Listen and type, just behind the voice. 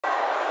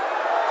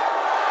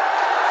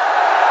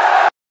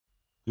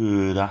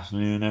Good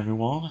afternoon,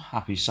 everyone.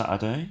 Happy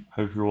Saturday.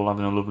 Hope you're all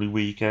having a lovely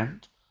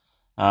weekend.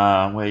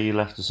 Where you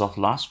left us off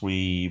last,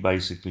 we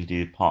basically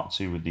did part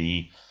two with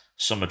the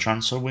summer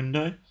transfer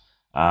window.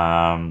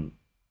 Um,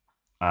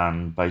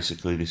 and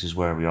basically, this is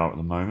where we are at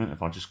the moment.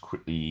 If I just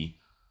quickly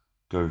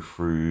go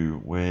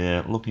through,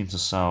 we're looking to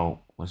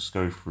sell. Let's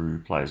go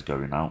through players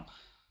going out.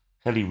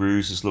 Kelly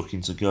Roos is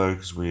looking to go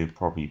because we've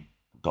probably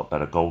got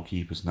better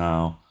goalkeepers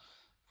now.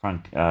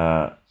 Frank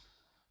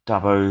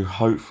Dabo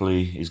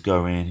hopefully is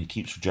going. He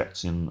keeps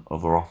rejecting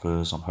other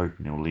offers. I'm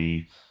hoping he'll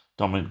leave.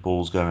 Dominic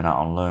Ball's going out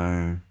on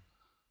loan.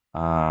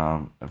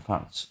 In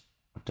fact,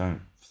 I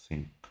don't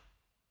think.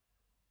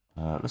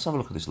 Let's have a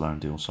look at this loan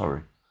deal.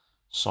 Sorry,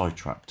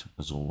 sidetracked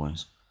as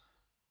always.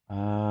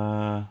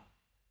 No,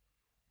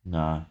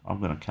 I'm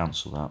going to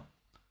cancel that.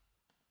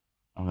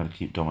 I'm going to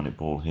keep Dominic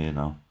Ball here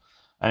now.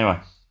 Anyway,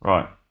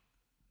 right,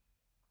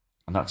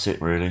 and that's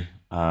it really.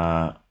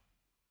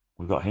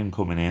 We've got him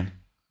coming in,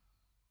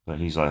 but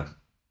he's like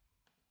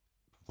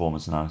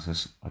performance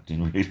analysis. I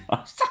didn't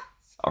realise that.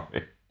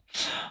 Sorry.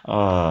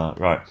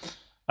 Right.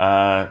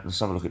 Let's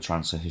have a look at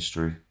transfer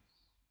history.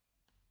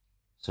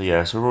 So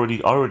yeah, so I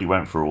already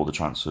went through all the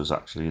transfers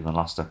actually in the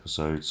last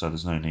episode, so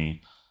there's no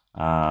need.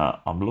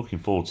 I'm looking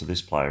forward to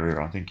this player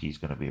here. I think he's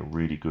going to be a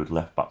really good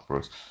left back for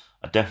us.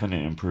 A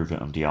definite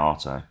improvement on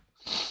Diarte.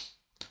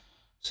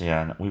 So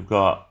yeah, we've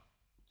got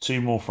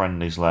two more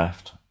friendlies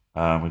left.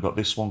 We've got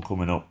this one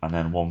coming up, and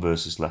then one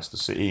versus Leicester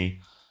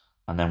City,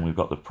 and then we've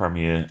got the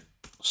Premier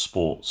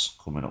Sports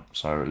coming up.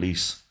 So at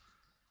least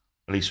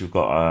we've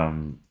got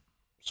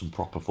some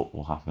proper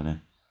football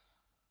happening.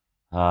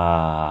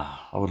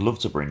 I would love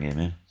to bring him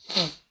in.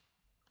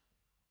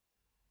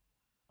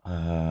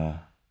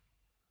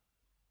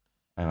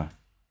 Anyway,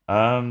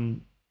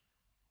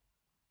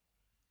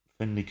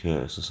 Finley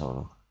Curtis, let's have a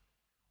look.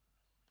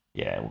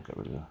 Yeah, we'll get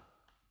rid of her.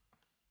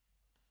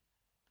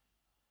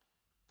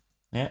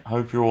 Yeah,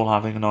 hope you're all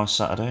having a nice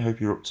Saturday.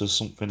 Hope you're up to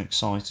something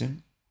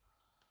exciting.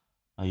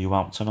 Are you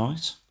out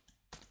tonight?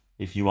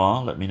 If you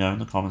are, let me know in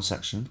the comment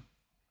section.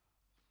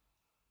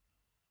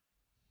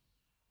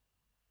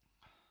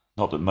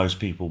 Not that most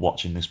people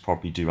watching this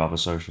probably do have a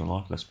social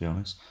life, let's be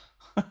honest.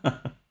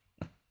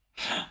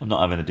 I'm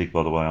not having a dig,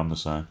 by the way, I'm the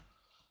same.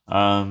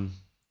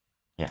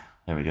 Yeah,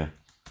 there we go.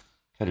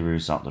 Kelly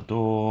Roos out the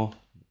door.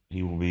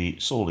 He will be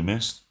sorely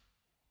missed.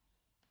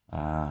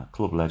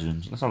 Club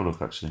legend. Let's have a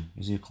look, actually.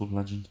 Is he a club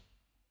legend?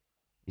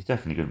 He's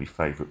definitely going to be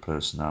favourite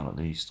personnel, at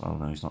least. Oh,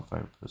 no, he's not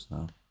favourite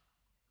personnel.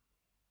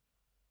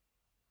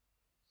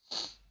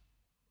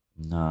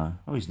 No.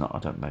 Oh, he's not. I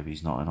don't. Maybe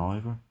he's not an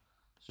either.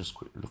 Let's just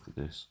quickly look at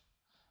this.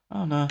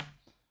 Oh, no.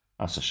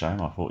 That's a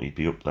shame. I thought he'd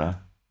be up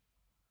there.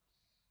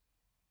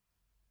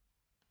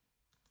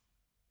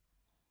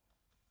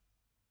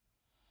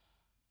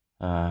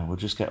 We'll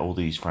just get all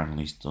these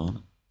friendlies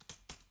done.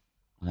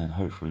 And then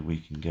hopefully we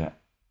can get...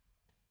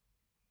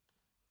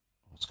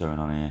 What's going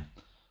on here?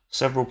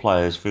 Several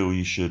players feel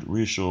you should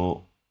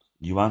reassure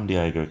Juan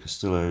Diego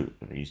Castillo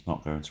that he's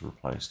not going to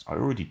replace. I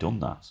already done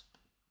that.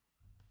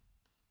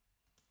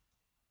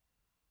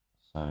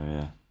 So,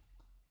 yeah.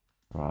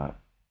 Right.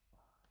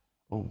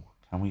 Oh,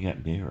 can we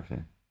get Beereth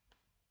in?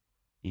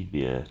 He'd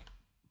be a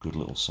good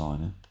little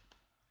signing.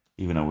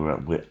 Even though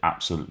we're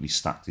absolutely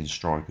stacked in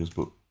strikers,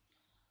 but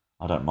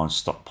I don't mind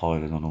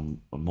stockpiling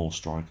on more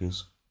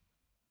strikers.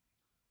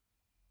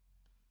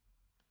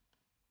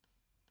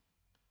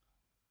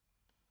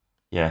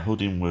 Yeah,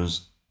 Hoodin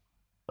was,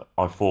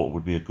 I thought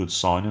would be a good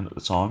signing at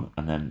the time,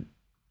 and then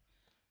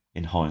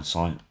in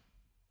hindsight,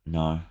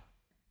 no.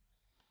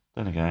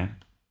 Then again,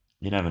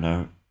 you never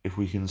know. If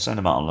we can send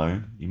him out on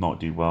loan, he might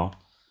do well.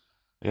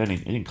 It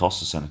didn't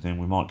cost us anything.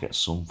 We might get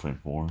something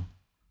for him.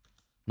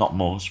 Not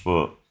much,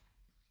 but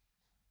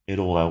it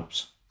all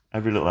helps.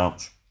 Every little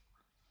helps.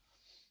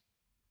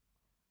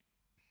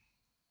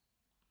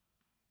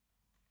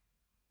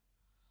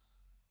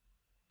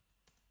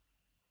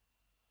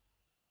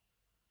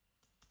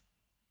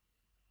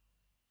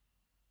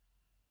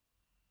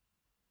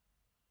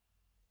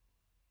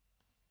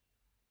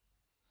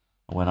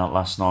 I went out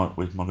last night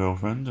with my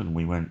girlfriend and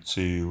we went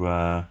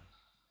to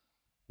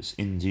this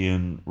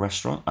Indian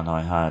restaurant and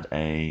I had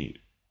a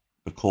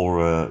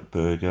Bakora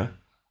burger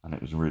and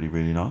it was really,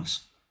 really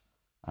nice.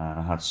 And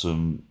I had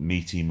some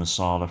meaty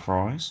masala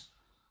fries.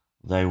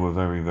 They were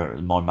very, very.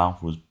 My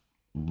mouth was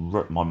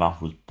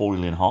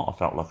boiling hot. I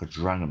felt like a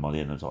dragon by the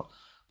end of the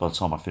by the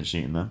time I finished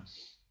eating them.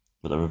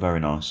 But they were very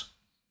nice.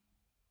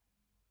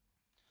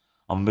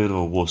 I'm a bit of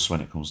a wuss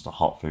when it comes to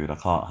hot food. I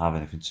can't have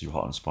anything too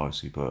hot and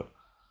spicy, but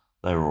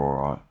they were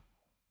alright.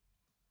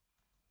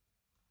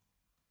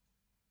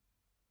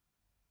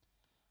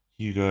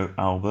 Hugo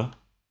Alba.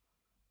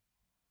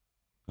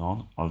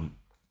 Gone. I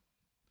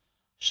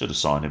should have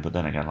signed him, but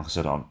then again, like I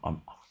said,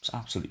 I'm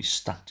absolutely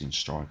stacked in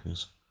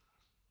strikers.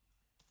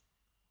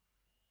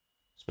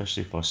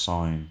 Especially if I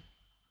sign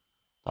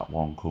that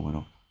one coming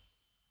up.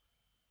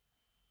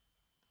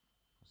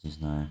 What's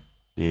his name?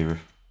 Beerif.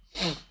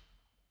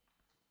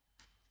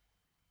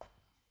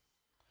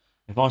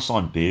 If I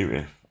sign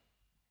Beerif,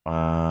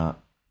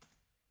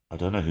 I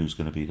don't know who's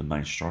going to be the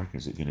main striker.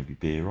 Is it going to be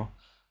Bira?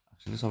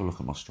 Actually, let's have a look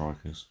at my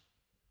strikers.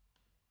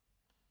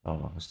 Oh,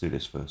 no, let's do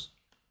this first.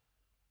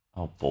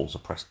 Oh, balls are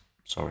pressed.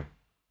 Sorry.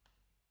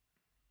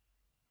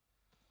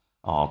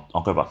 Oh,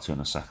 I'll go back to it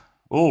in a sec.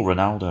 Oh,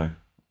 Ronaldo.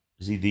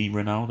 Is he the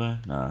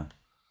Ronaldo? No.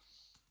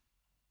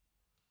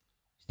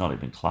 He's not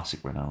even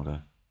classic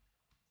Ronaldo.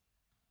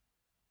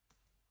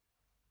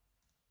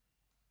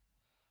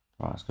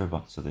 Right, let's go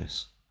back to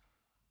this.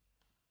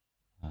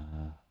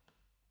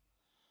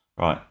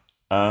 Right.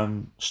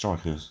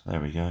 Strikers. There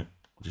we go.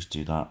 We'll just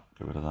do that.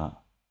 Get rid of that.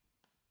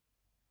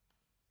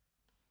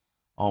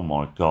 Oh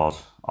my god.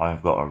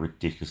 I've got a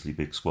ridiculously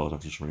big squad,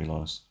 I've just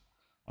realised.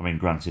 I mean,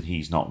 granted,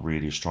 he's not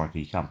really a striker.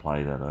 He can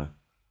play there, though.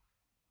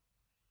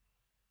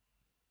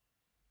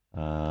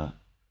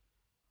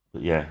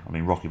 But yeah, I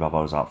mean, Rocky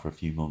Balboa's out for a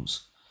few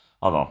months.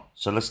 Hold on.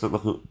 So let's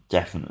look at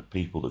definite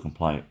people that can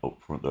play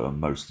up front that are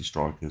mostly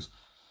strikers.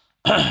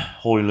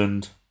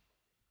 Hoyland,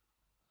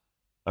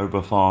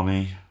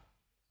 Obafemi,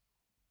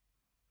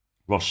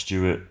 Ross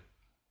Stewart,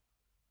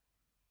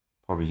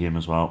 probably him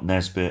as well.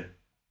 Nesbitt.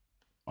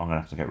 I'm going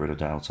to have to get rid of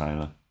Dale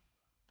Taylor.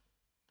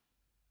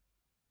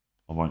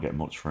 I won't get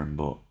much for him,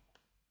 but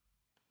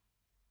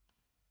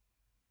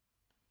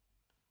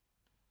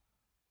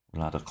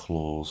we'll add a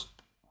clause.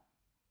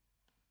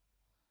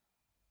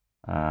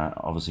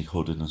 Obviously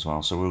Hudden as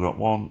well. So we've got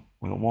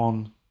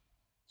one,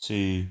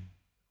 2,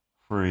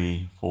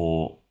 3,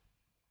 4,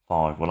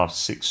 5. We'll have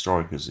 6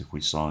 strikers if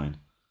we sign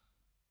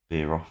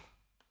Bierhoff.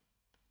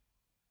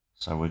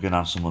 So we're going to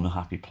have some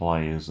unhappy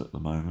players at the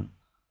moment.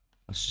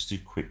 Let's just do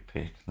quick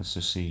pick. Let's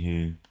just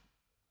see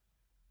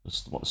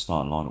what the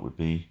starting lineup would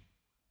be.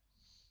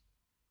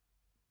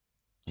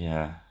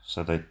 Yeah,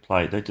 so they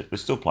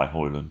still play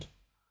Hoyland.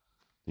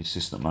 The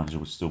assistant manager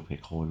would still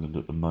pick Hoyland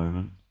at the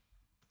moment.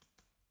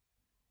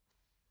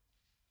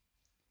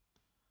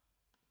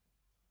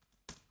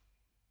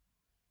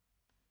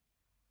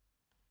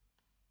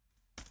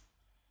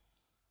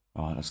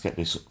 Right, let's get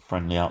this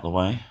friendly out the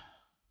way.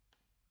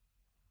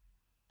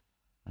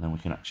 And then we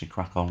can actually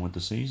crack on with the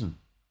season.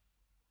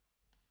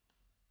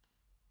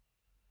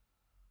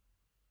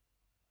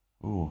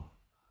 Ooh.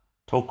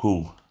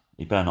 Toku.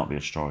 He better not be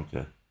a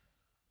striker.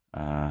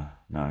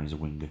 No, he's a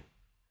winger.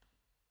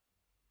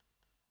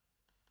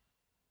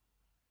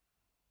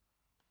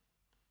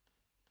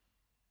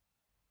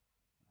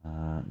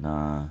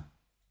 No.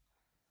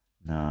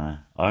 No.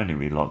 I only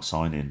really like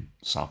signing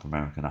South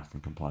American,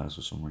 African players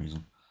for some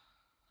reason.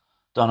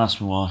 Don't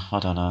ask me why. I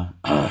don't know.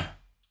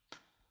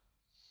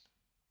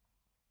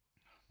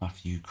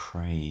 Matthew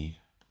Craig.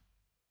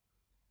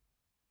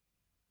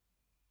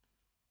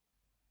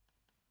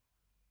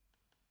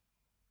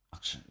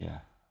 Actually, yeah.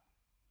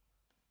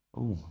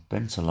 Ooh,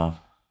 Bentalov.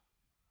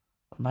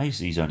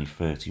 Amazing he's only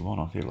 31.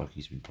 I feel like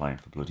he's been playing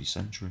for bloody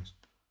centuries.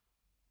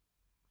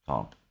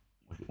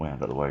 We haven't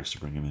got the ways to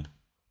bring him in.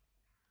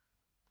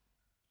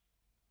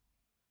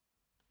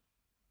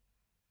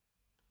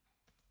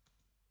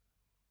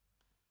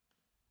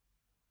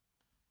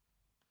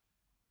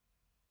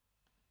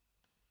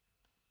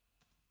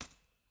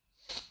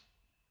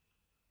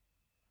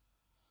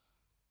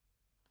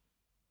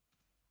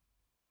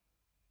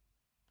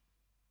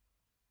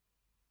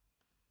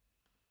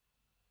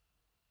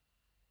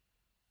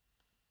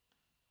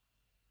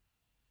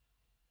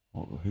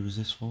 Who was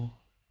this for?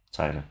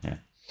 Taylor, yeah.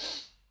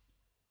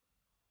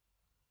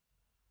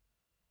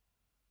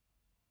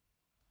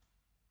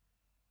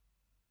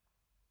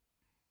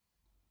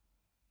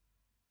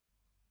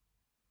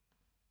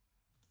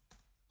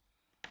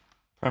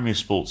 Premier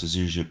Sports is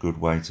usually a good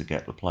way to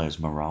get the players'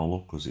 morale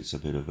up because it's a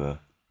bit of a...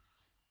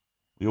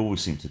 We always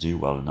seem to do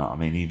well in that. I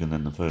mean, even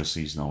in the first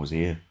season I was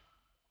here,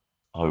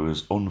 I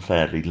was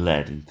unfairly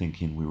led in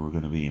thinking we were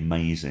going to be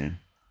amazing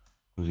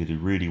because we did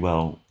really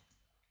well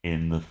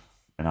in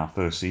our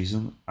first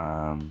season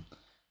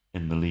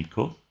in the League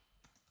Cup,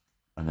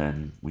 and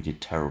then we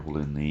did terrible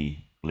in the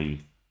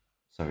league.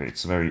 So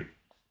it's a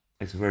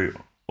very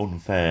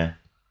unfair,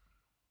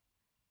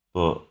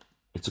 but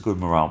it's a good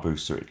morale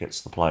booster. It gets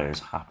the players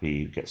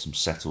happy, gets them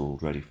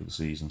settled, ready for the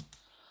season.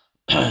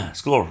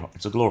 It's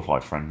a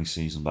glorified friendly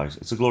season,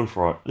 basically. It's a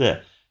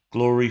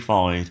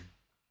glorified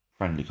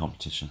friendly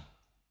competition.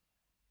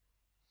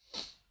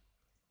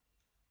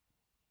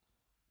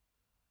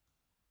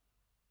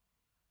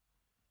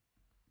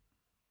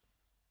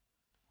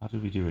 How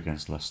did we do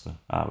against Leicester?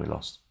 We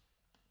lost,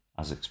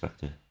 as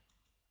expected.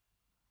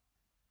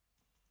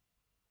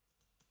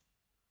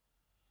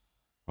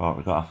 Right,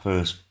 we've got our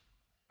first,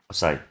 I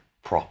say,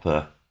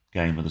 proper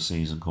game of the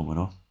season coming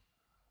up.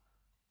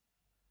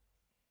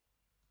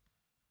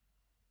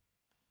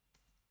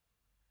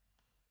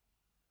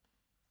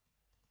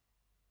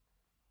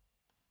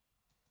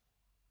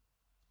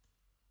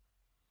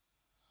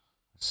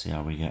 Let's see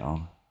how we get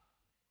on.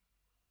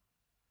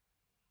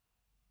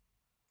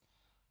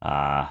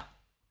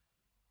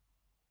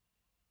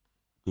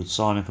 Good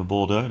signing for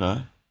Bordeaux,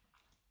 though.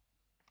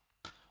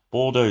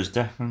 Bordeaux's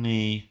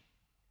definitely...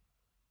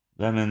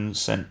 Them and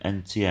Saint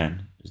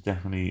Etienne is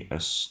definitely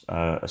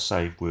a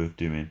save worth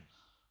doing.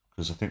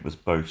 because I think there's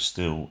both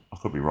still, I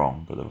could be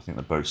wrong, but I think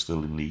they're both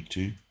still in League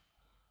 2.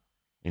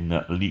 In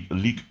the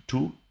League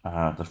 2,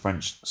 the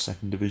French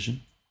second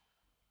division.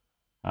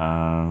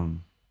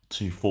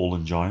 Two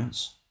fallen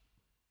giants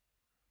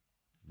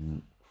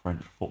in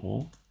French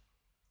football.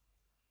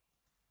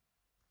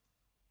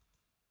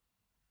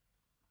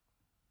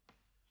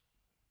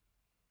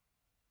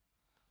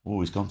 Oh,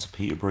 he's gone to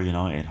Peterborough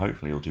United.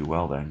 Hopefully he'll do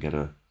well there and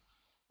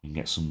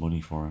get some money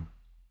for him.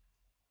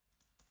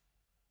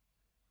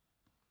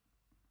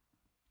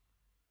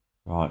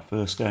 Right,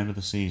 first game of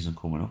the season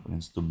coming up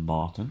against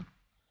Dumbarton.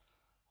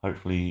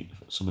 Hopefully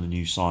some of the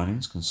new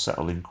signings can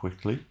settle in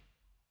quickly.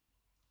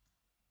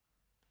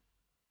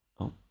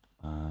 Oh,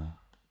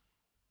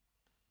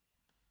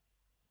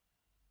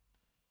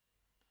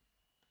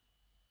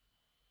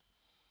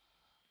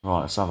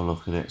 right, let's have a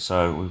look at it.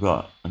 So we've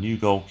got a new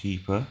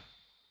goalkeeper,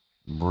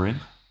 Marin.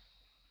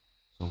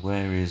 So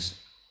where is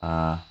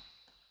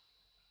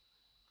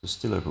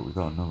Castillo? But we've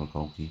got another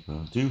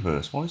goalkeeper,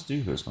 Dewhurst. Why is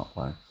Dewhurst not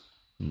playing?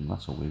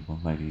 That's a weird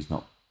one. Maybe he's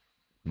not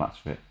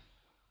match fit.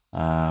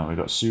 We've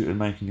got Suter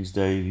making his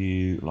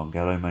debut,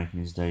 Longello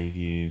making his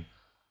debut,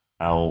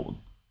 Al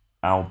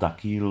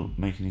Dakil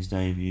making his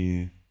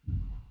debut,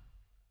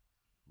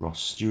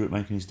 Ross Stewart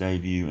making his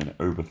debut, and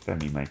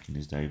Obafemi making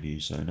his debut.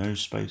 So no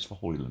space for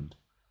Hoyland.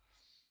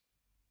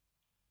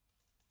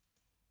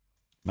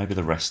 Maybe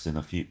the rest in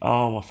a few.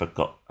 Oh, I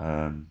forgot.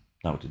 No,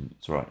 I didn't.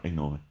 It's alright.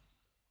 Ignore me.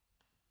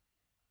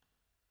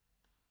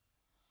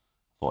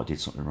 Thought I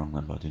did something wrong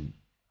then, but I didn't.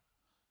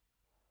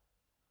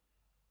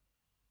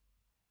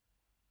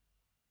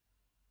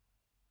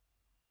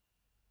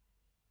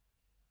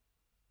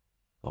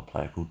 Got a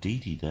player called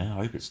Didi there. I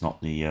hope it's not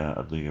the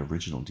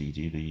original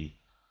Didi,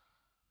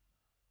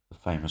 the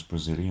famous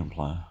Brazilian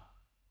player.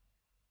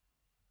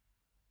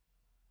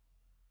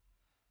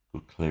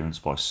 Good clearance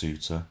by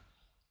Suter.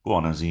 Go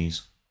on,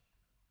 Aziz.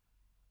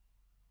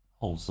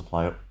 Holds the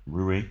play up.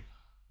 Rui.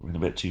 We're a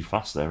bit too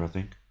fast there, I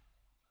think.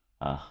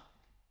 I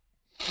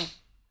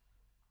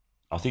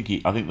think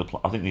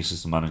the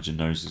assistant manager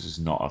knows this is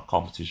not a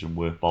competition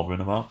worth bothering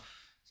about.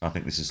 So I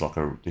think this is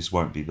this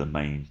won't be the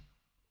main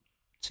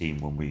team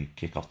when we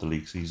kick off the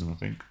league season, I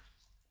think.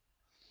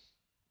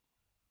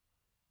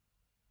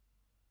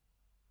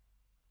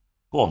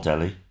 Go on,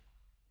 Delhi.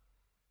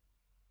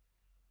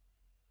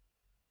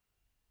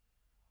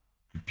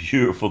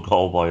 Beautiful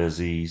goal by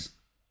Aziz.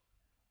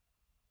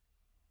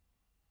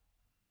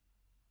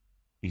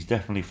 He's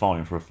definitely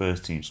fighting for a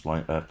first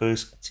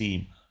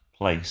team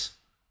place.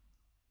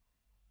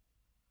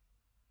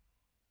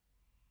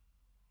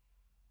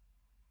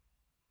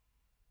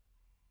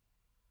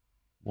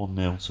 One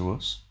 0 to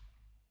us.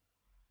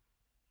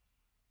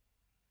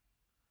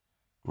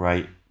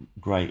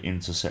 Great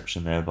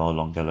interception there by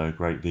Longello.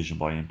 Great vision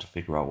by him to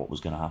figure out what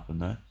was going to happen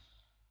there.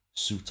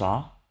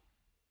 Suter.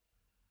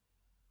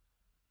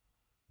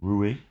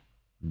 Rui.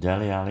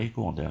 Dele Alli.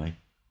 Go on, Dele.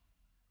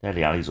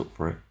 Dele Alli's up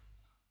for it.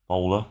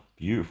 Bowler.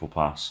 Beautiful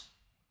pass.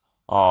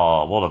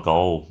 Oh, what a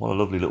goal. What a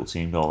lovely little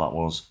team goal that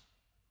was.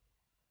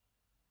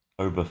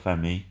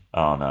 Obafemi.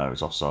 Oh, no,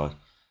 it's offside.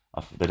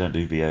 They don't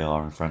do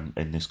VAR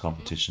in this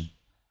competition.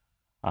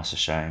 That's a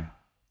shame.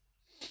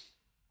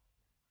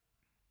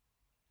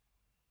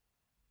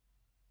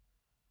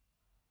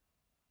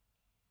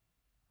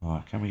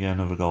 Right, can we get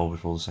another goal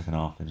before the second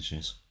half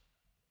finishes?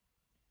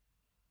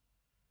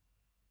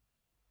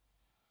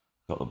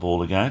 Got the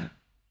ball again.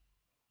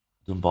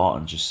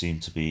 Dumbarton just seem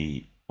to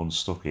be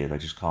unstuck here. They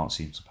just can't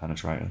seem to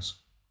penetrate us.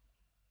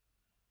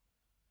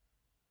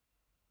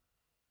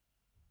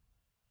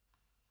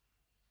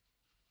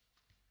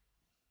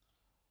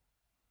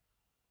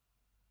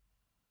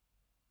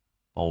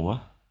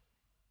 Bowler.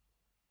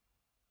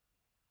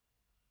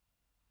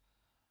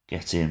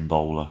 Get in,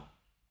 Bowler.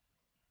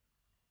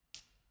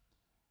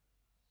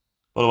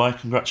 By the way,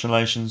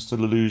 congratulations to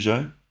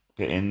Lelujo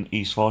getting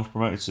East Fife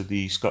promoted to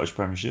the Scottish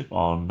Premiership.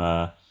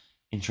 I'm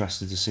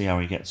interested to see how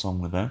he gets on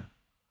with them.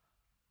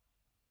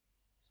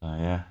 So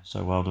yeah,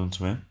 so well done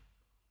to him.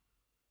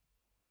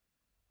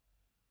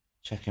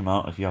 Check him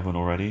out if you haven't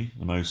already.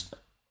 The most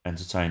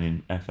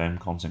entertaining FM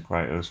content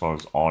creator as far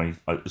as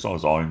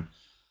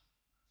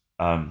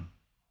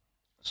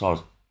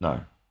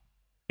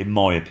in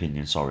my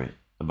opinion, sorry,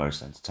 the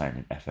most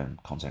entertaining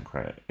FM content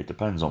creator. It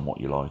depends on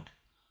what you like.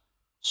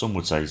 Some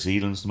would say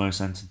Zealand's the most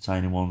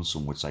entertaining one.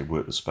 Some would say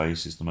Work the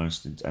Space is the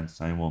most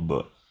entertaining one.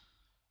 But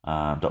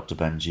Dr.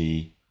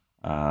 Benji,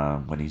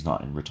 when he's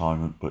not in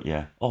retirement. But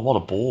yeah. Oh, what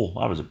a ball.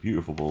 That was a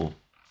beautiful ball.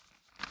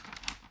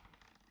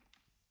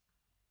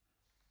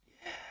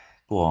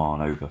 Go on,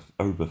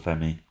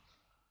 Obafemi.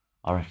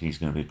 I reckon he's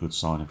going to be a good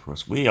signing for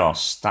us. We are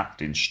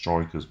stacked in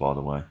strikers, by the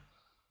way.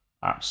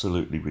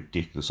 Absolutely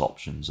ridiculous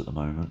options at the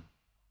moment.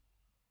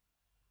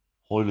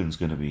 Hoyland's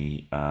going to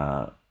be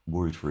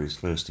worried for his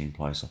first team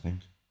place, I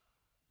think.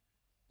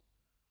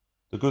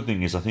 The good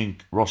thing is, I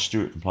think Ross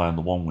Stewart can play on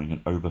the one wing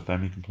and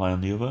Obafemi can play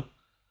on the other.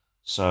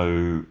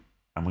 So,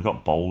 and we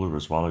got Bowler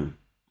as well, who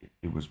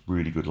it was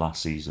really good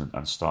last season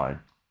and started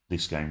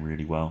this game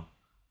really well.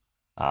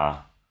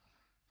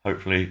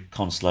 Hopefully,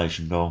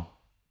 consolation goal.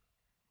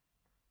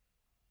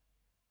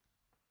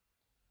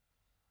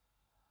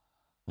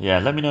 Yeah,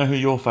 let me know who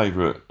your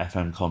favourite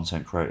FM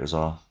content creators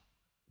are.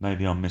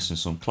 Maybe I'm missing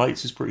some.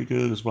 Clates is pretty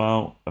good as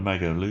well.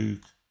 Omega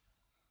Luke.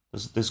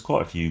 There's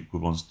quite a few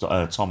good ones.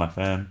 Tom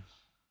FM.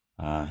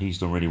 He's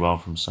done really well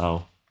for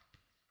himself.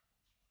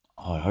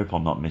 Oh, I hope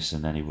I'm not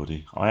missing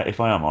anybody. If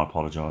I am, I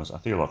apologise. I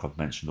feel like I've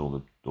mentioned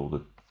all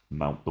the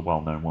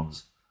well-known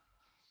ones.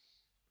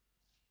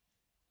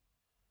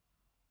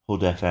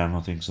 Hood FM, I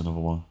think, is another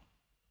one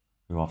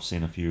who I've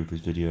seen a few of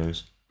his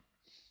videos.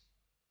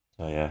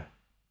 So yeah,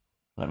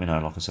 let me know.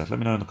 Like I said, let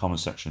me know in the comment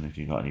section if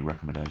you've got any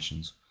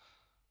recommendations.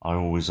 I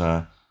always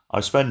I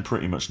spend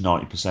pretty much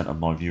 90% of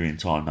my viewing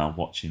time now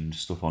watching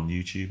stuff on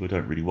YouTube. I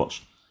don't really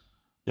watch.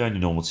 The only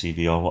normal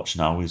TV I watch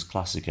now is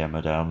classic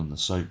Emmerdale and the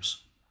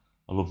soaps.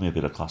 I love me a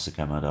bit of classic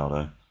Emmerdale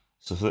though.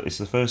 So it's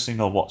the first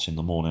thing I watch in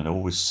the morning. It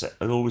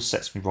always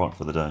sets me right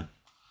for the day.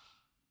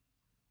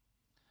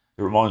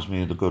 It reminds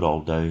me of the good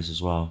old days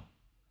as well,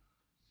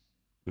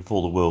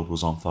 before the world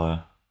was on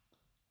fire.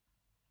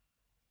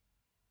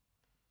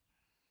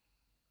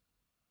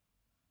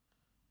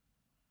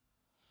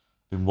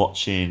 Been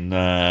watching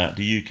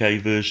the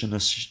UK version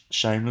of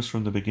Shameless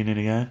from the beginning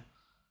again.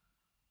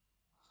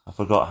 I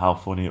forgot how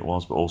funny it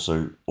was, but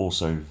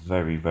also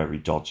very, very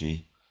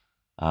dodgy.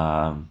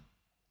 But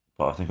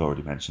I think I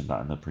already mentioned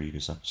that in the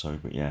previous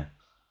episode. But yeah,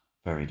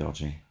 very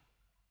dodgy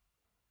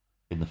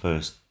in the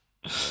first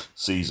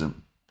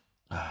season.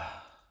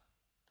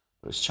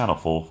 But it's Channel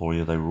 4 for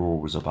you. They were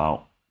always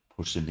about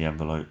pushing the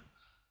envelope,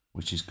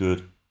 which is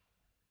good.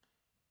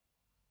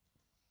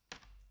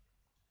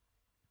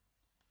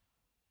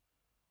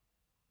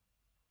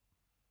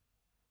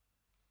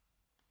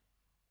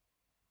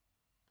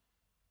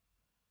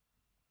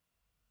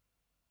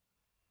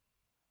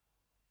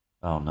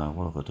 Oh no,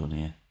 what have I done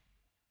here?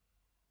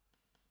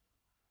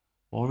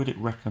 Why would it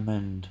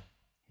recommend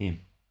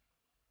him?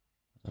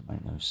 That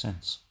make no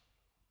sense.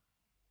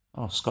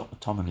 Oh, Scott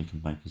McTominay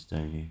can make his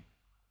debut.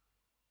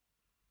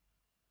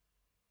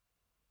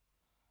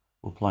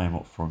 We'll play him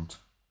up front.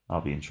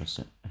 That'll be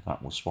interesting. In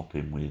fact, we'll swap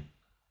him with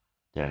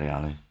Dele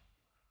Alli.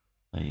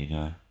 There you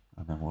go.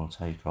 And then we'll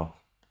take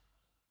off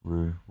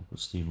Rue. We'll put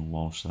Stephen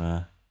Walsh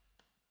there.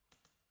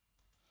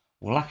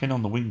 We're lacking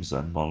on the wings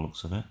then, by the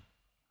looks of it.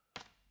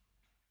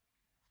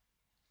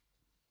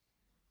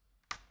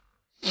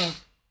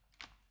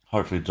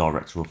 Hopefully the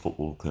director of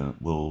football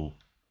will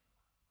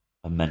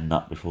amend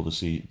that before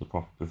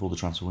the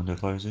transfer window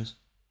closes.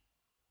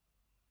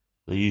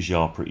 They usually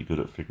are pretty good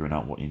at figuring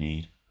out what you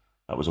need.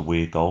 That was a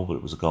weird goal, but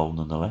it was a goal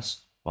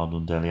nonetheless. Well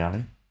done, Dele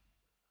Alli.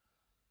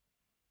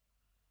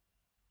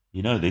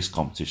 You know this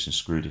competition's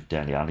screwed if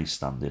Dele Alli's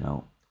standing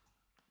out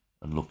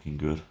and looking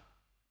good.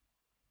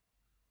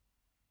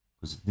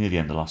 Because near the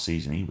end of last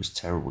season, he was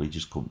terrible. He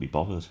just couldn't be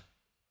bothered.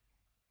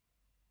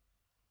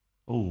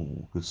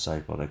 Oh, good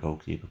save by their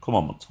goalkeeper. Come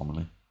on,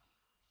 McTominay.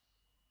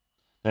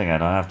 Then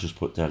again, I have just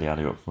put Dele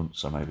Alli up front,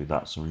 so maybe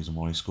that's the reason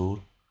why he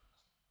scored.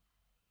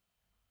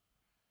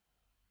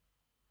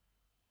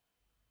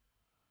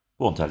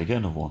 Go on, Dele, get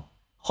another one.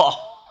 Ha!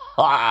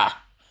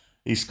 Ha!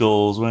 He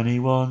scores when he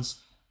wants.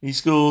 He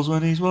scores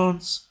when he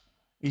wants.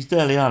 He's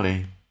Dele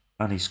Alli,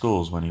 and he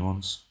scores when he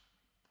wants.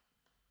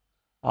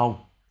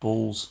 Oh,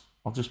 balls.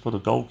 I'll just put a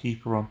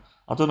goalkeeper on.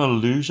 I don't know,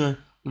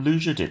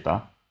 Luja did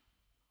that.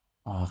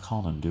 Oh, I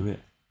can't undo it.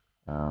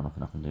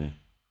 Nothing I can do.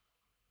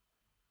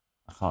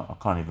 I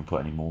can't even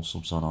put any more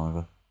subs on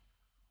either.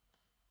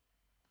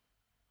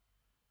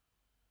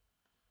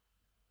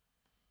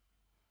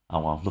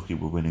 Oh well, lucky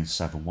we're winning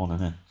 7-1,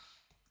 isn't it?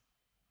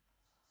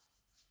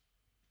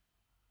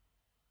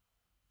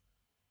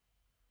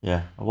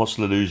 Yeah, I watched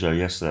Lelujo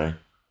yesterday.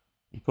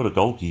 He put a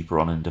goalkeeper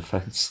on in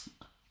defence.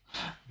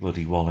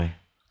 Bloody Wally.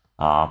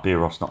 Ah,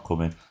 Biros not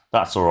coming.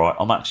 That's alright.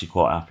 I'm actually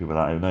quite happy with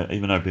that,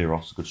 even though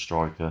Biros is a good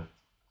striker.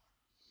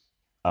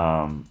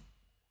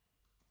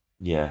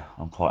 Yeah,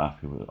 I'm quite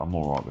happy with it. I'm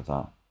alright with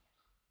that.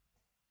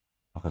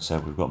 Like I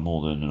said, we've got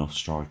more than enough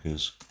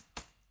strikers.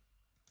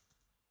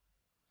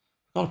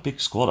 We've got a big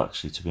squad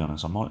actually, to be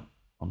honest. I might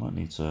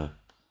need to.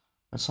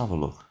 Let's have a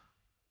look.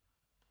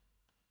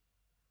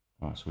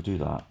 Right, so we'll do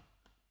that.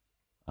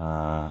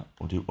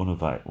 We'll do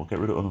unavailable. We'll get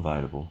rid of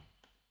unavailable.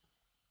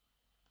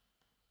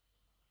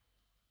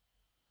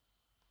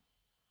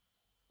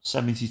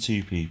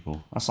 72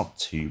 people. That's not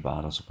too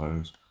bad, I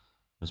suppose.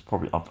 There's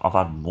probably I've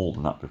had more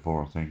than that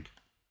before, I think.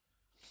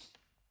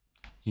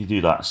 You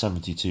do that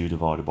 72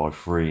 divided by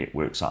 3, it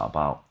works out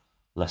about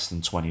less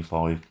than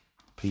 25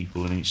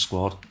 people in each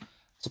squad.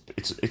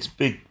 It's a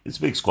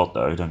big squad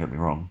though. Don't get me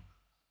wrong.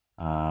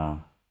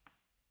 Sorry,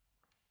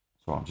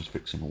 I'm just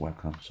fixing my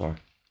webcam. Sorry.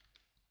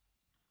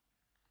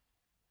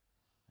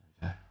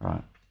 Okay,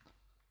 right.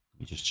 Let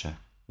me just check.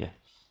 Yeah.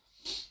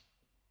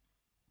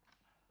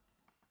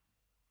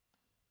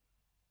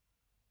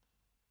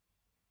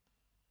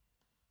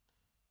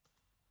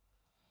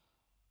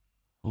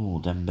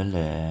 Oh,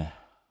 Dembele.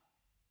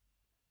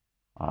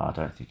 I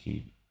don't think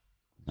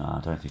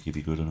he'd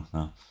be good enough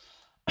now.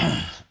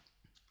 I've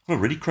got a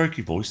really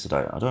croaky voice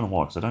today. I don't know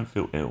why, because I don't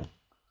feel ill.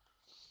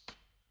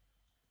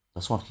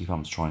 That's why I keep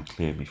having to try and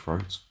clear my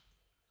throat.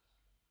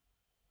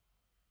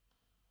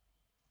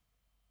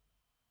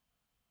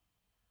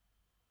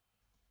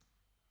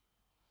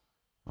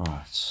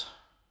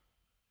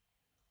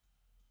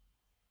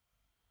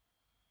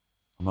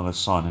 I'm not going to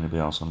sign anybody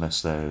else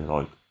unless they're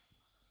like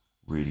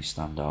really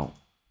stand out.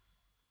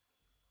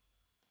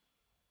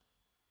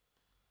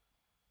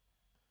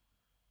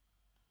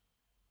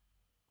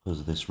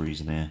 Because of this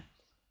reason here.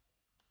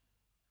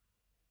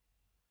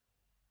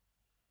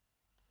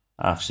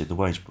 Actually, the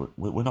wage,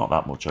 we're not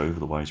that much over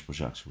the wage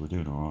budget, actually. We're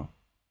doing alright.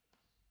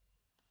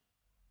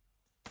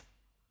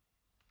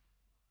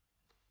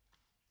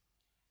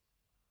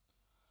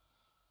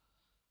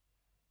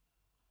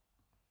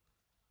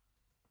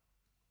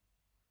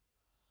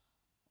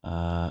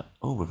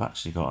 Oh, we've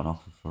actually got an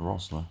offer for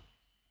Rosler.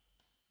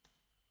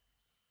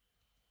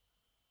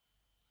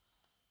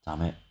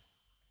 Damn it.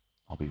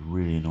 I'll be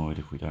really annoyed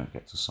if we don't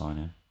get to sign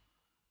him.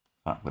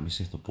 In fact, let me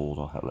see if the board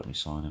will let me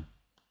sign him.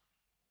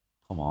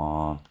 Come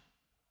on.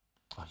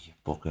 Oh, you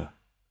bugger.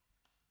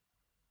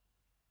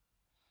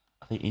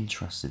 Are they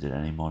interested in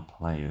any of my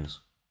players?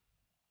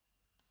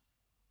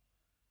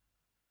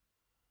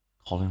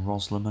 Colin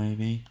Rosler,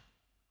 maybe?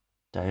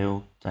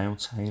 Dale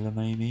Taylor,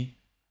 maybe?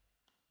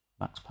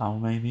 Max Powell,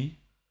 maybe?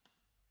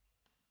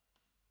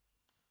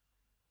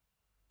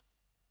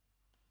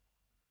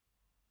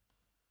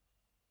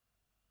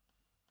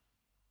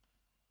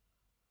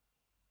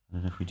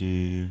 And then if we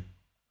do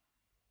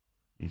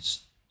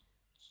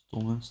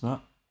installments, that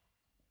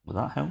would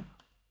that help?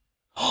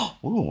 Oh,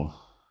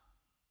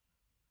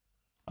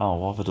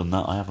 why have I done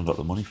that? I haven't got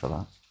the money for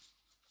that.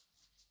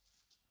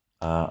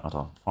 I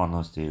don't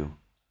finalise deal.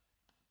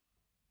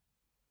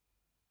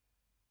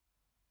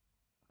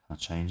 Can I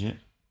change it?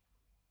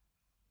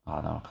 Oh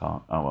no, I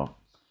can't. Oh well.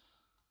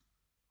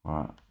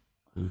 Right.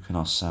 Who can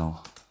I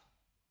sell?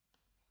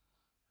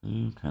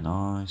 Who can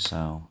I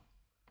sell?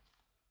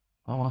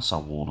 I want to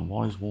sell Warner.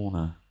 Why is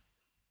Warner?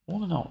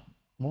 Warner not.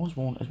 Why is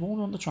Warner? Is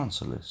Warner on the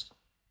transfer list?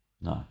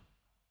 No.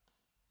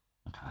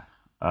 Okay.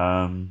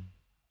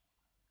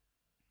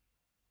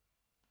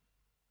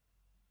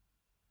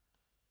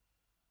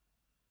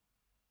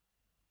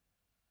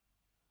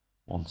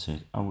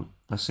 Wanted. Oh,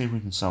 let's see if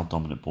we can sell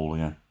Dominant Ball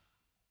again.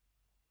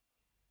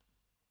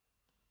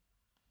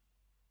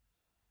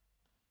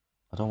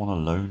 I don't want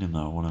to loan him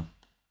though. I want to.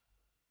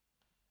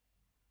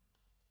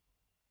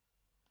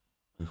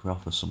 If we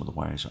offer some of the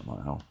wage, that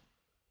might help.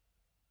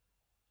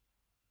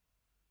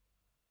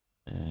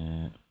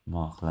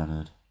 Mark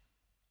Leonard.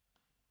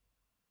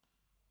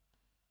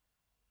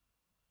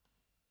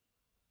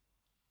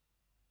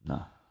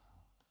 No.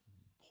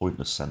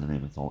 Pointless sending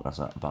him. I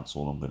thought that's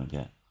all I'm going to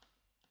get.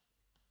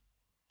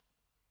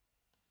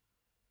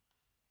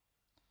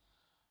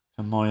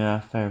 Can my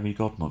fairy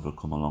godmother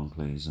come along,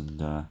 please,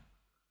 and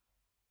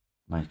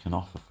make an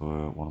offer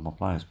for one of my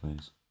players,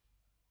 please?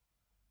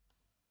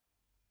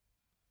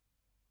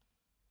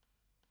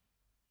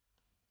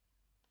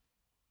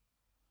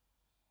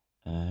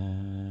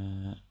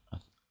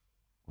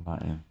 What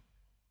about him?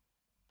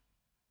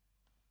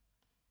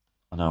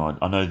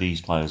 I know these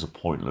players are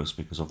pointless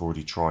because I've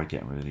already tried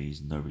getting rid of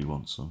these and nobody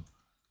wants them.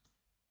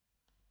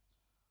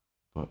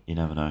 But you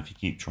never know. If you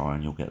keep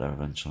trying, you'll get there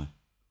eventually.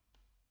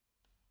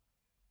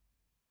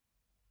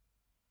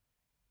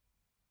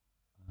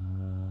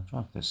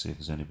 Try to see if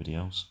there's anybody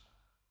else.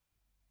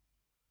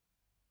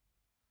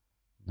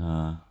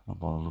 No, not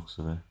by the looks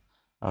of it.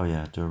 Oh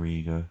yeah,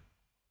 Dorigo.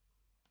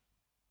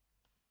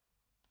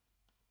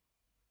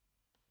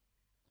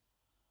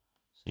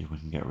 See if we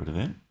can get rid of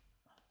him.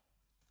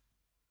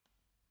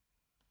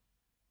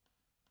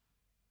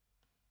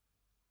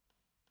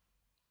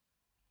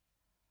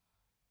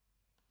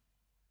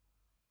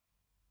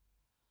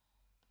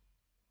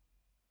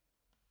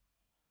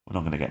 We're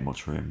not going to get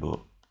much for him, but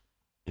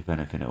if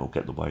anything, it'll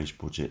get the wage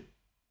budget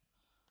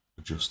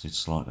adjusted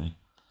slightly.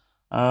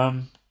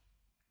 I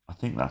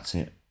think that's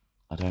it.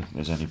 I don't think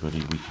there's anybody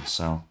we can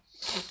sell.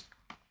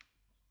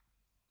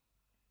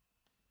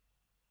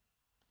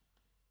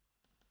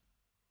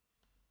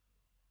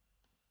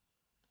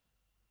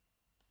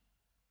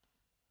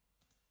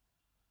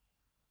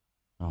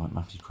 Right,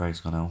 Matthew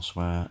Craig's gone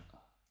elsewhere.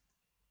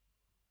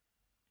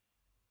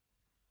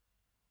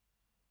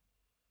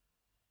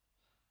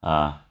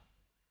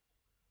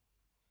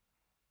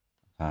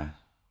 Okay,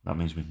 that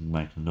means we can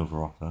make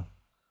another offer,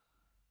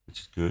 which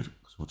is good,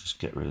 because we'll just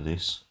get rid of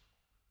this.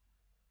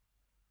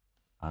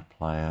 Add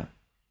player,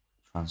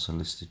 transfer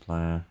listed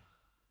player,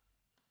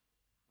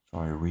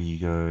 try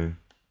Origo,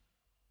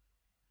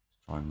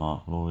 try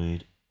Mark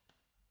Lloyd.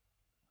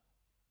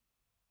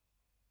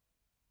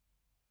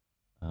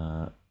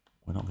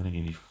 We're not going to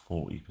give you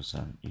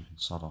 40%, you can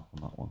sod off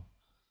on that one.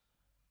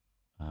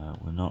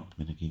 We're not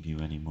going to give you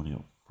any money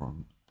up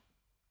front.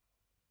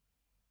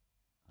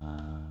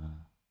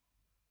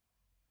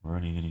 We're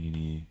only going to give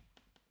you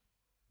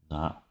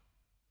that.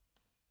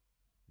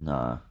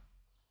 No.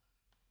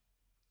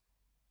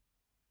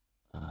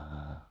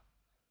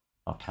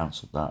 I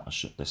cancelled that.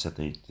 They said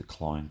they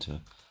declined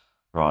to.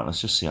 Right,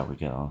 let's just see how we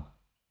get on.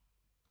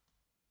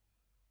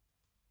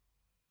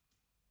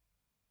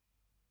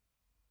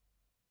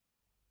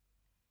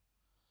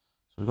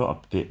 So we've got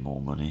a bit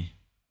more money.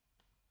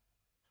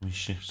 Can we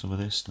shift some of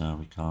this? No,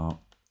 we can't.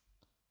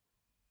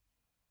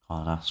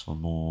 Can't ask for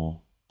more.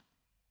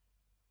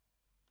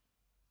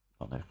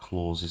 got no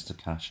clauses to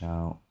cash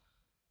out.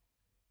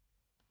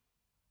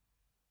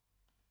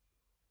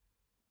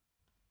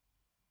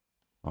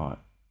 Right.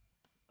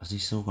 Has he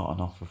still got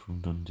an offer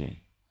from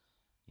Dundee?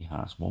 He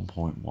has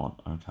 1.1.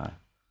 Okay.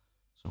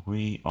 So if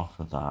we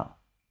offer that,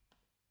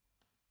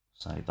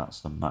 say that's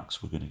the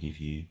max we're going to give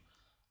you,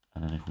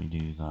 and then if we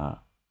do that,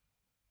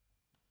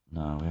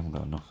 no, we haven't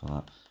got enough for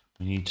that.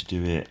 We need to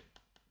do it.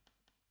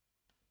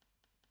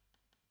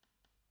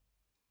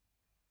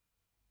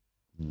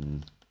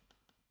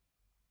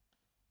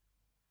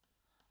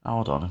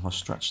 Hold on, if I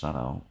stretch that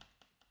out.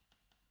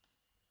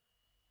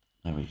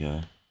 There we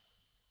go.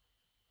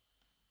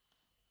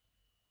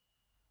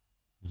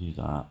 We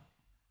do that.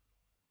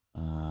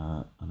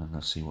 And then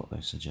let's see what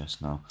they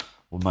suggest now.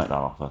 We'll make that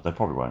offer. They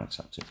probably won't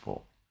accept it,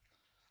 but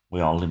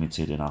we are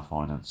limited in our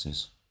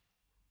finances.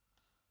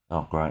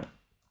 Oh, great.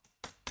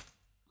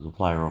 The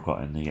player I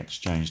got in the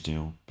exchange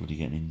deal bloody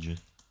getting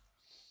injured.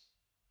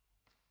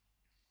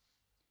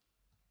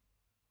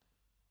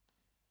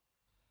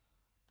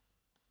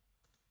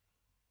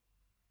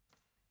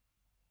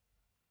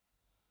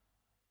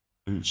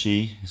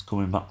 Uchi is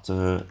coming back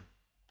to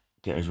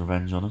get his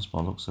revenge on us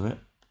by the looks of it,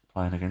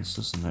 playing against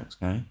us in the next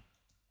game.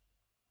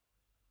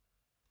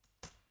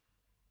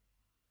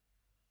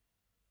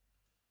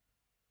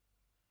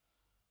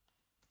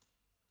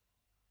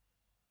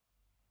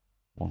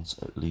 Wants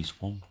at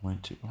least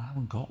 1.2. Well, I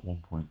haven't got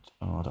 1.2.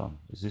 Oh, hold on.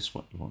 Is this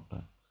what you want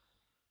then?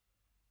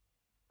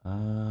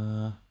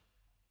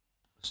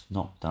 Let's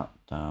knock that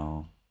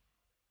down.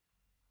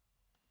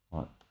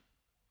 Right.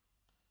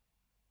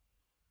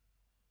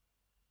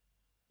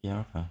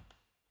 Yeah, okay.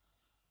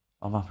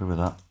 I'm happy with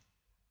that.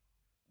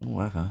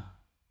 Oh, okay.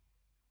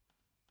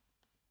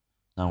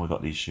 Now we've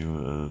got the issue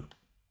of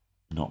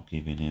not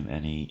giving him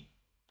any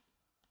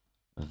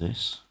of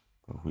this.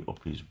 But if we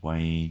up his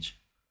wage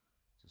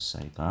to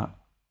say that,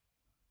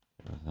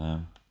 get rid of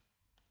them.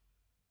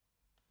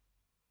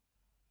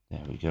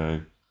 There we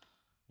go.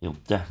 He'll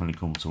definitely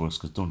come to us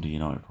because Dundee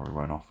United probably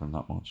won't offer him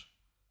that much.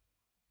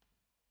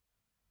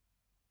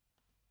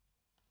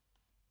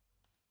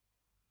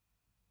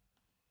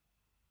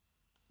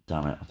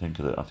 Damn it! I think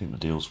the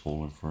deal's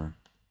falling through.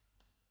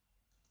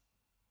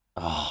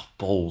 Ah,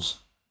 balls.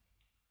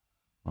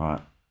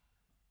 Right.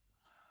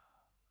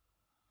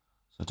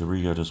 So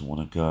Dorigo doesn't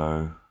want to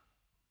go.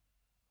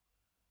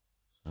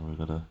 So we've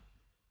got to.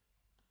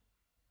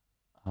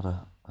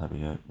 There we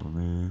go.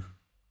 Remove.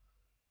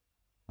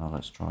 Now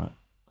let's try it.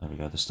 There we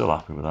go. They're still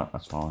happy with that.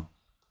 That's fine.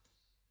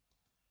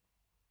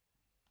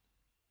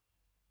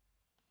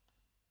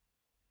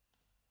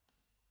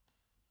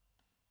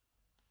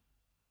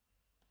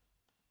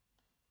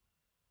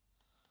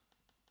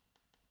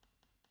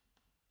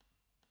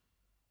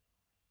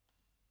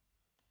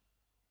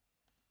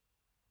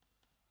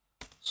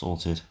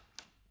 Sorted.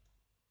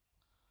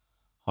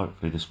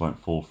 Hopefully this won't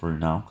fall through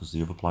now because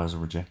the other players are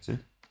rejected.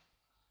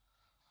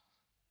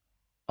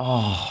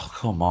 Oh,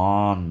 come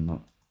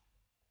on.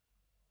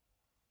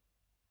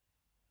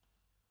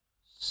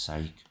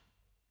 Sake.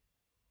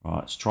 Right,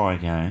 let's try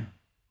again.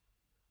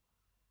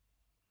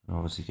 We'll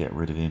obviously get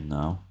rid of him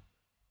now.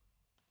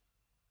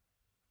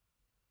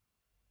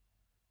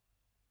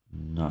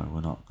 No, we're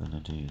not going to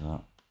do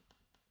that.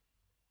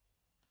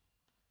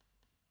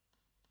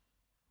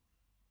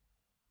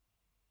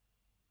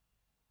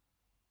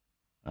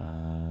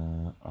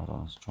 Hold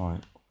on, let's try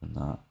it up in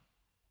that.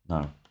 No,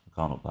 I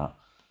can't up that.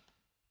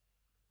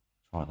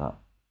 Try that.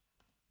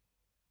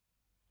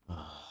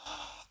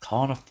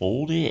 Can't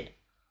afford it.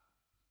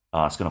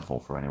 Oh, it's going to fall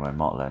through anyway.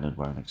 Mark Leonard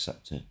won't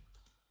accept it.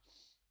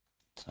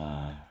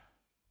 So...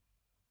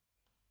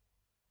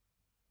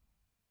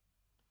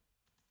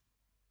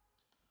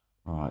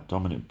 Right,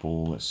 dominant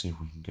ball. Let's see if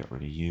we can get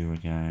rid of you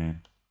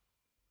again.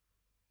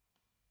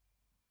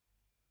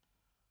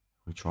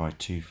 We try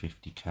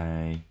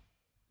 250k.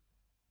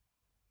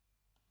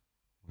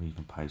 We'll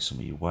even pay some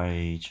of your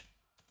wage.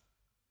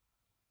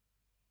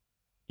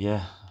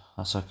 Yeah,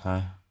 that's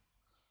okay.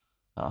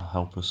 That'll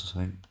help us, I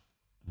think,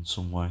 in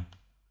some way.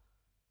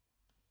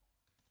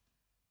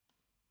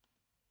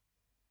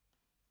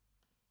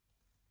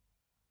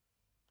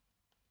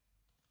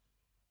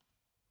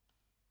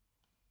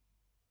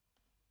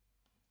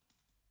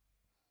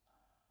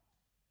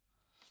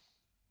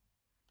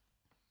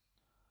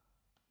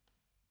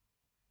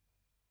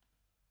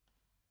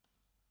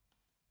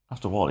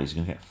 After a while, he's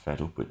going to get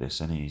fed up with this,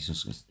 and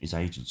his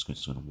agent's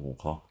just going to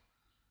walk off.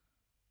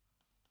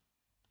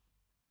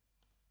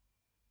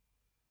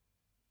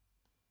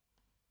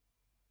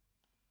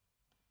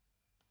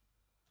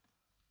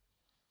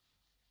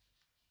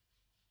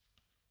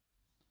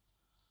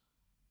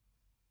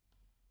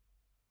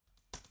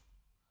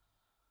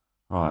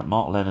 Right,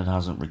 Mark Lennon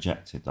hasn't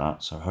rejected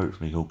that, so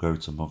hopefully he'll go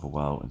to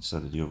Motherwell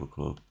instead of the other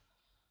club.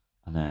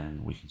 And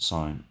then we can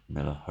sign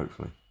Miller,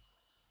 hopefully.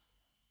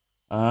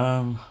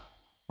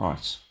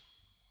 Right.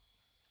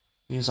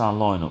 Here's our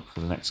lineup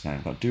for the next game.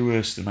 We've got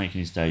Dewhurst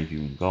making his debut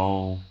in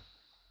goal.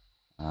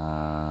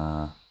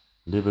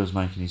 Libber's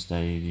making his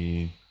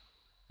debut.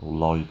 Or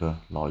Leiber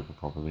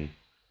probably.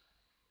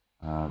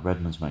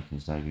 Redmond's making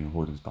his debut.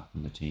 Hoyland's back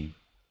in the team.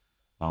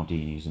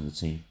 Maldini's in the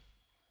team.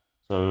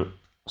 So,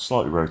 a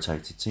slightly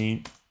rotated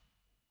team.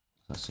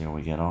 Let's see how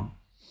we get on.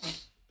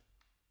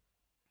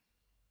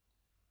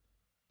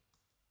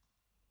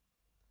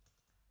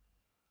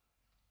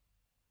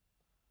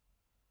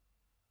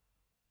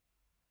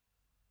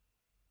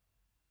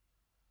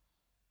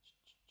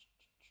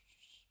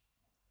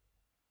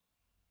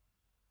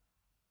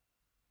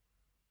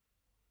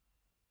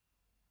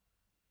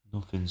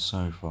 Nothing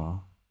so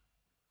far.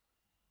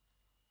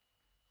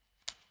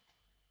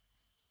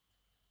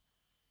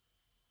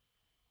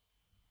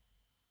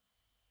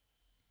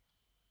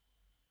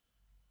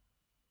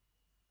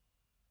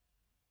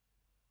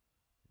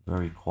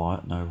 Very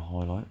quiet, no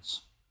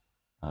highlights.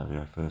 There we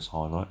go, first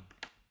highlight.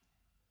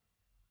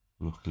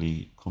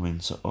 Luckily coming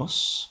to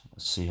us.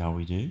 Let's see how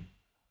we do.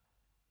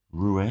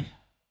 Roue.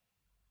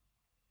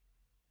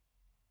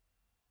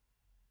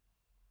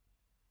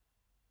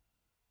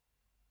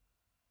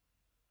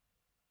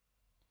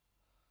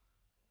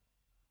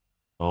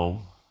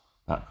 Oh,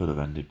 that could have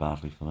ended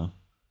badly for them.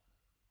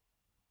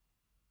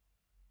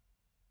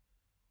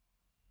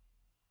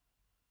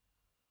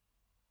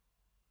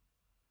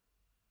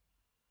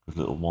 Good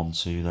little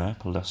 1-2 there,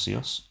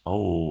 Palacios.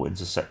 Oh,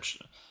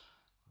 interception.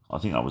 I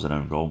think that was an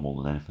own goal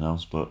more than anything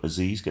else, but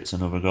Aziz gets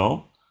another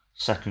goal.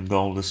 Second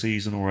goal of the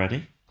season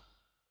already.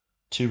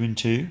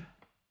 2-2.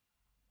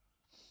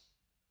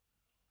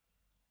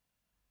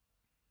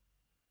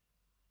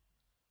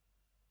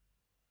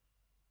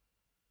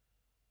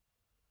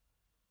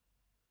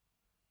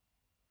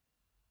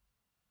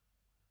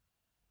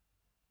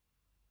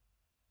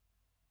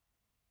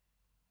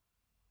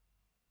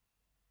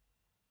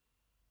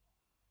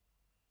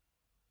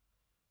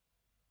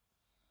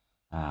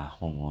 Ah,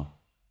 one more.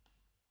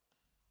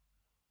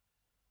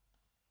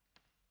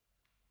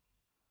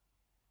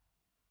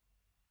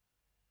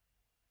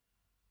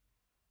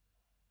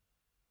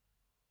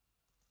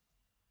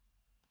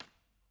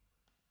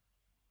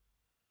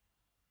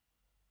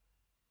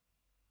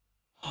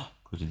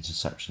 Good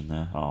interception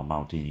there. Oh,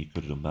 Maldini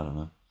could have done better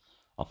there.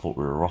 I thought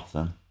we were off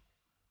then.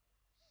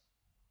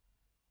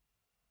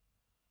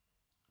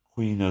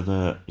 Queen of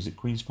the... Is it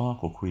Queen's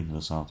Park or Queen of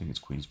the South? I think it's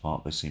Queen's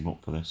Park. They seem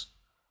up for this.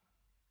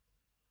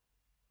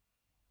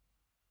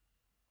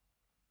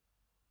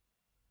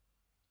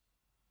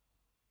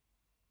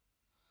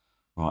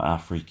 Right, our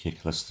free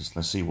kick. Let's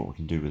see what we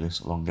can do with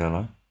this.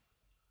 Longello.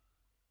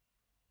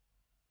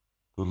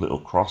 Good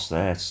little cross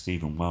there to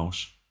Stephen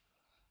Welsh.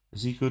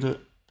 Is he good at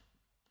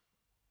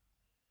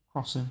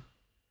crossing?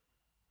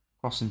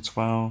 Crossing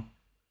 12.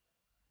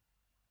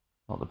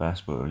 Not the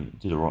best, but he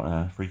did it right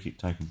there. Free kick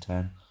taken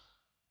 10.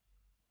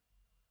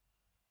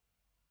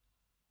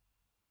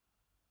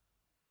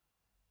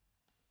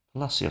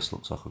 Palacios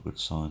looks like a good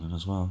signing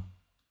as well.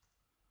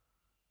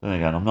 Then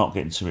again, I'm not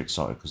getting too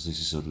excited because this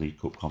is a League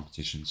Cup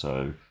competition,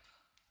 so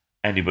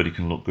anybody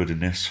can look good in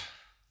this.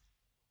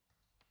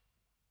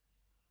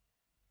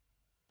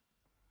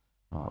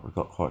 Right, we've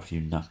got quite a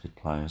few knackered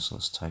players, so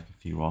let's take a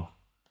few off.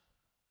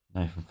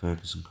 Nathan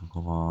Ferguson can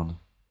come on.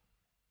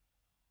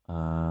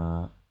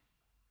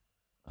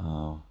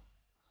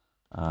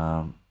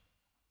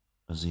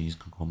 Aziz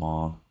can come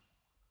on.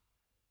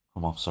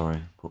 Come off,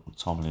 sorry. Put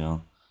Tomley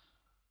on.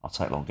 I'll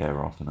take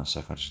Longera off in a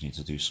sec. I just need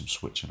to do some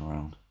switching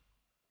around.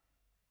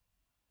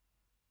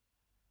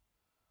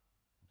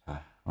 Okay,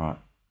 right.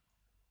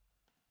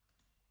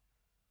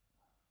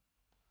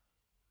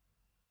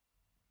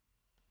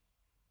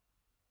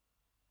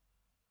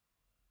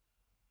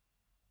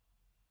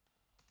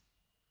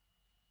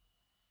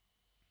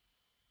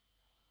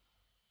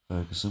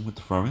 Ferguson with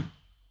the throw-in.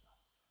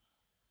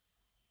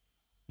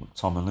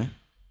 McTominay.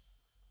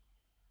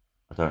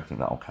 I don't think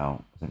that'll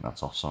count. I think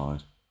that's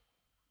offside.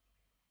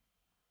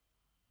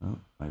 No,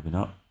 maybe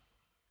not.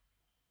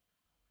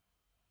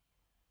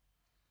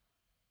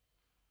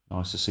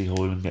 Nice to see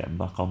Hoyland getting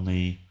back on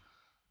the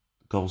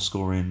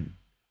goal-scoring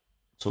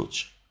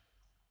touch.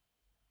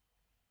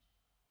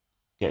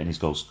 Getting his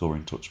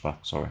goal-scoring touch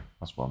back. Sorry,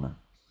 that's what I meant.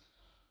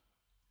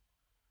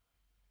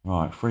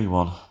 Right,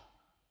 3-1.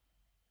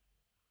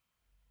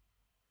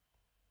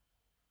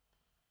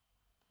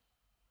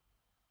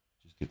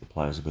 Just give the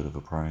players a bit of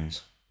a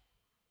praise.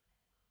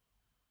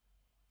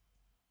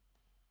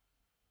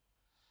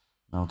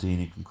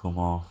 Maldini can come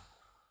off.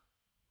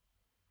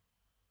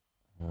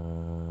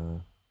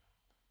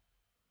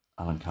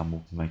 Alan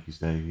Campbell can make his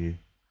debut.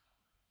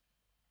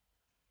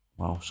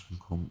 Welsh can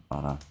come.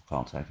 Oh no,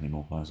 can't take any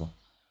more players off.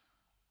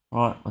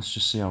 Right, let's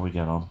just see how we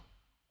get on.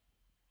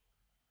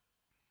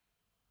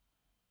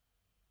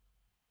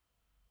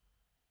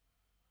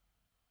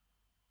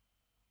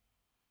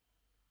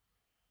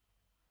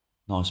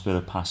 Nice bit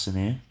of passing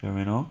here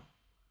going on.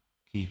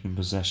 Keeping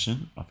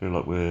possession. I feel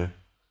like we're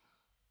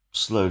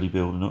slowly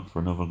building up for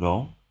another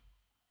goal.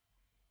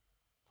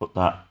 Put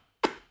that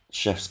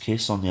chef's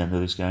kiss on the end of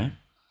this game.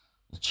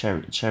 The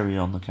cherry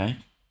on the cake.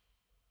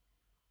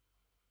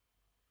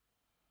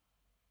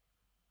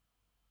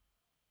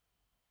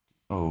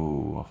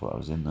 Oh, I thought I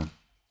was in there.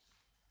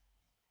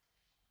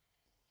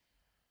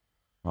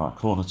 Right,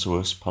 corner to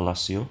us,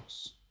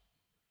 Palacios.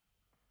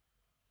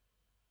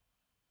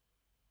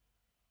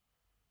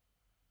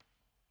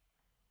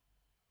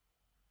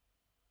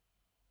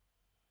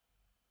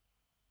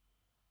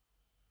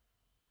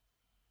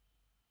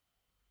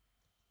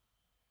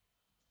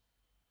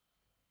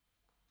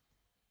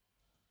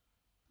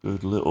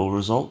 Good little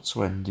results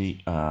when the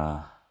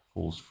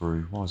falls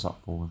through. Why is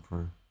that falling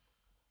through?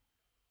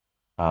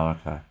 Oh,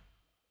 okay.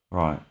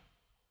 Right.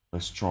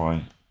 Let's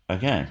try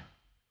again.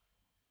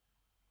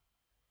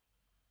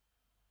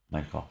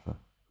 Make offer.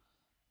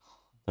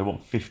 They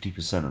want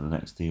 50% of the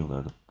next deal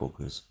though, the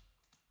bookers.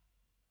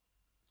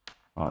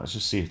 Right, let's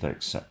just see if they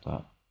accept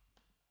that.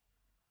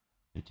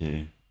 They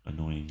do,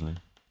 annoyingly.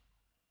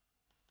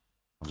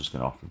 I'm just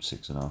going to offer them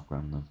 £6.5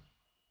 grand then.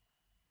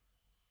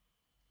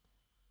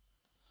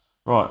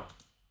 Right.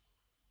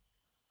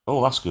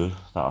 Oh, that's good.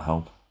 That'll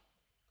help.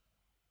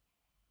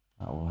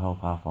 That will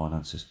help our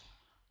finances.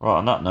 Right,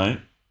 on that note,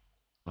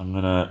 I'm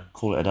going to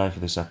call it a day for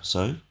this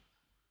episode.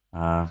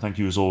 Thank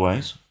you as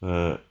always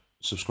for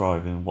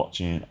subscribing,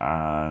 watching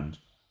and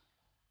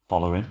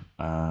following.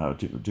 I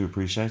do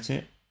appreciate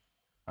it.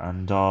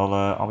 And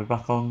I'll be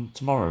back on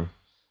tomorrow.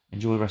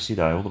 Enjoy the rest of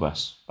your day. All the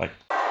best. Bye.